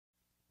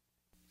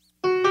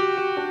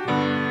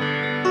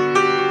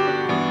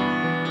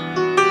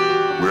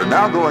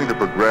now going to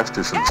progress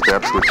to some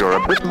steps which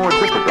are a bit more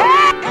difficult.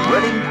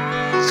 Ready,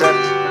 set,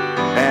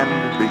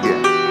 and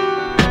begin.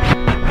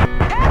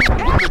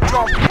 When the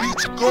drum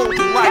beats go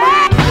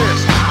like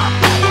this.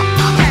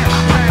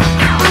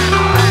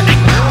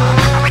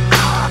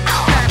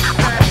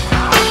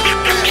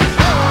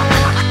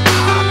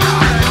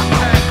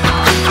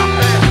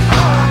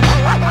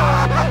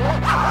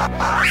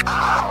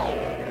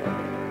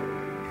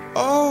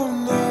 Oh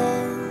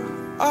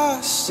no,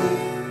 I see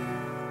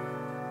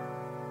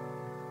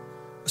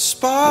a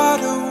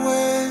spider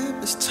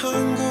web is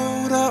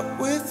tangled up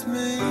with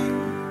me,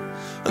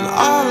 and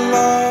I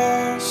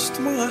lost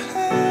my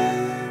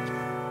head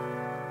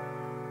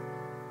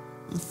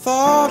and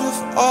thought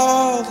of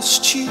all the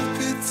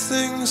stupid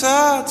things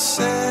I'd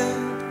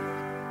said.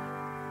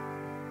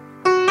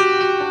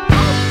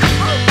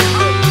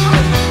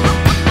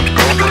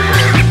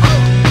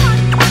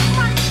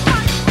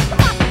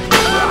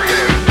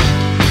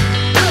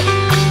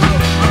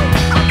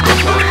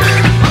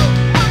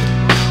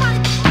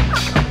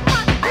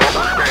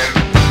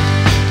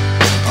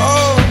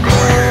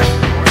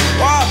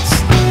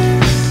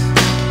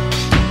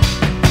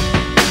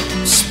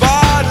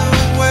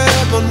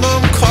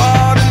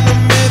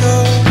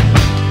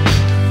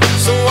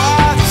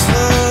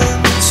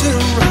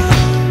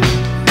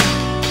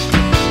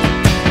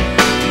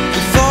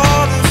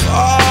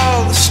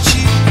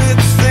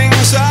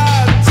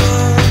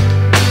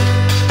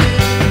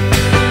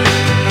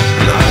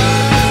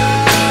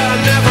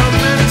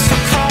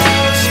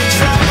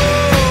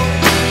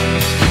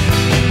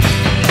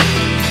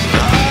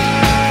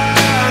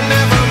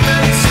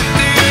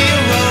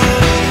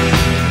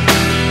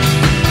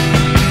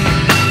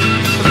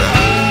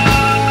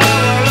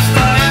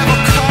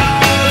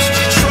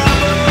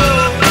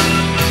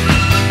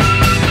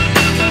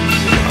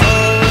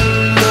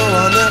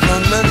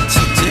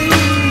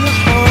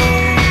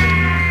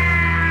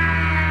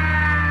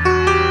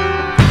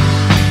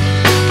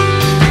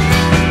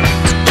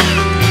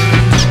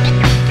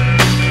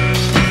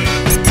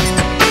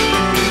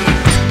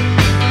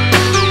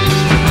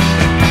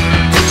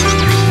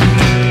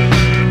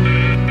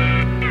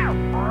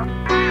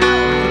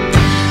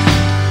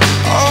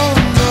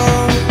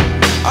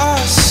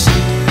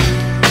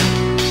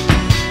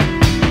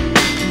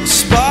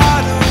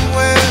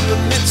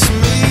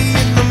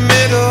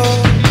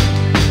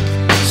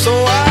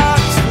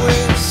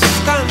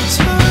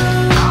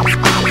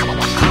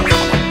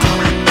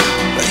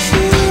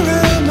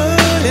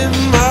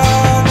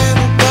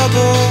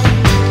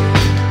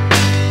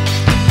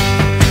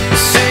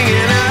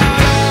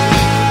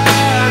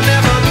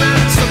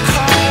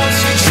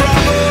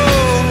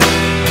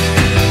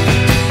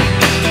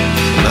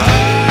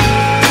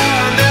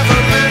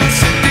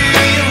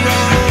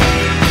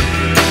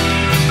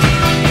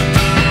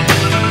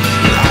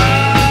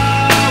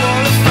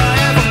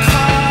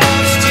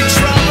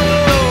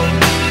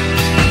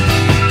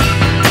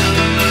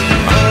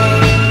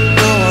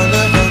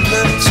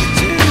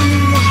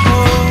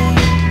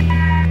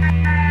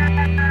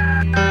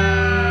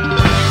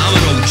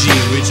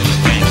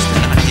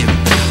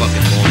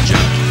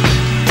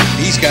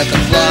 Got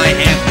the fly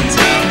Hampton's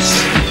house.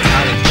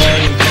 Alec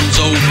Baldwin comes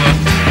over.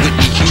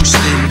 Whitney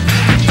Houston.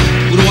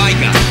 Who do I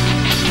got?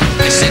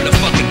 I said the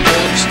fucking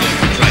dog store,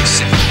 for Christ's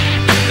sake.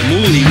 The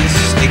moolies,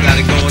 they got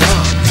it going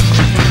on.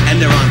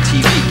 And they're on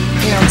TV.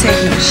 They don't take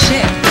no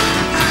shit.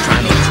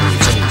 Trying to open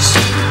its own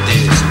secret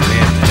this and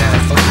after that.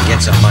 It fucking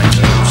gets on my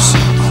nerves.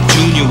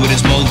 Junior with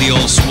his moldy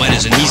old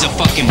sweaters, and he's a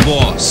fucking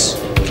boss.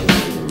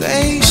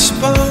 They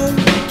spun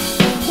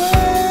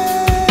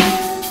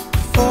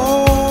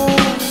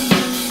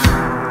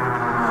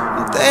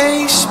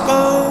They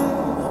spun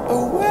a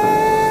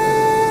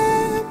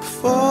web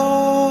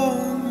for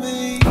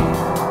me.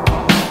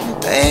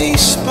 They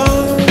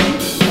spun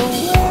a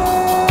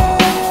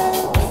web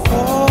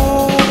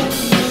for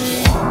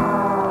me.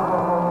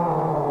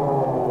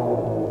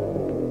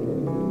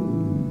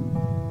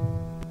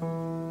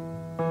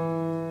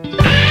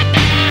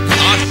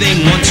 Our thing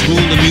once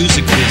ruled the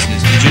music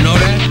business. Did you know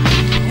that?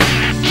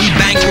 We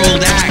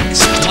bankrolled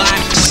acts,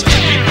 blacks,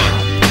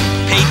 everybody.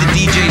 Paid the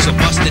DJs a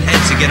busted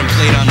head to get them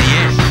played on the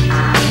air.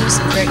 There's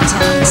some great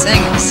talented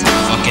singers.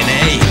 Fucking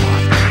A.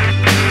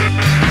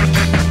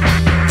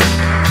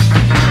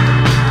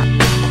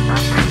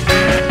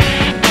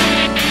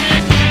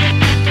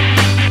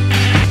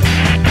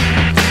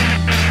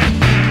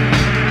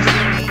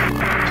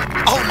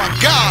 Oh my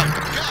God!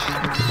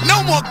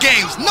 No more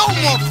games! No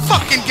more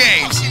fucking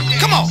games!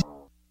 Come on!